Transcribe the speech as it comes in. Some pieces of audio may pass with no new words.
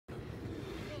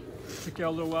Took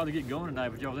y'all a little while to get going tonight,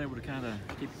 but y'all was able to kind of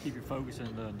keep your focus and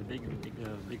the big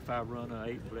 5-run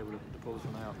 8, were able to pull this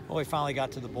one out. Well, we finally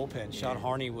got to the bullpen. Sean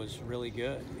Harney was really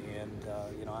good, and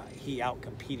you know, he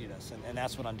outcompeted us, and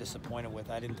that's what I'm disappointed with.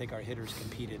 I didn't think our hitters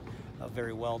competed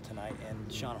very well tonight,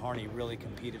 and Sean Harney really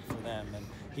competed for them, and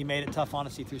he made it tough on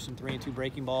us. He threw some 3-2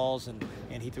 breaking balls, and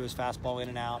he threw his fastball in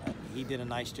and out. He did a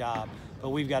nice job, but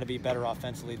we've got to be better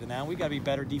offensively than that. We've got to be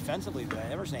better defensively than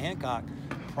that. Emerson Hancock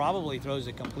probably throws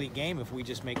a complete game if we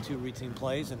just make 2 routine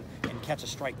plays and catch a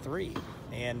strike 3.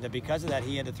 And because of that,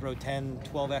 he had to throw 10,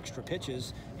 12 extra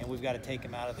pitches, and we've got to take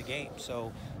him out of the game.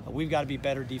 So we've got to be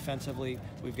better defensively.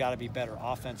 We've got to be better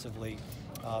offensively.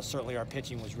 Certainly our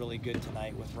pitching was really good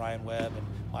tonight with Ryan Webb and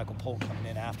Michael Polk coming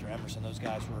in after Emerson. Those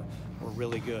guys were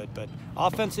really good. But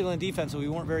offensively and defensively,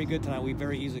 we weren't very good tonight. We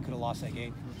very easily could have lost that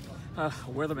game.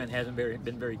 Weatherman hasn't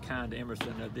been very kind to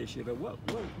Emerson this year, but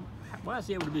why is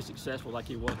he able to be successful like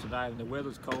he was tonight? And the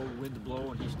weather's cold, wind is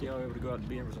blowing, and he's still able to go out and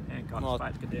be Emerson Hancock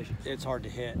despite the conditions. It's hard to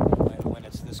hit when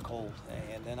it's this cold,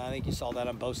 and I think you saw that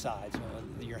on both sides. You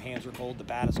know, your hands are cold, the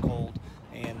bat is cold,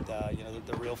 and you know,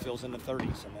 the real feel's in the 30s. I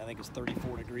mean, I think it's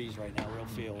 34 degrees right now, real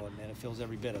feel, and it feels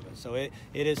every bit of it. So it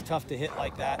is tough to hit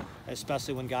like that,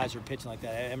 especially when guys are pitching like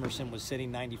that. Emerson was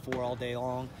sitting 94 all day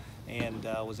long, and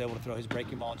was able to throw his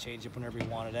breaking ball and change it whenever he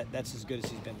wanted. That's as good as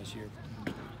he's been this year.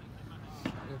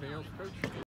 Anything else, Coach?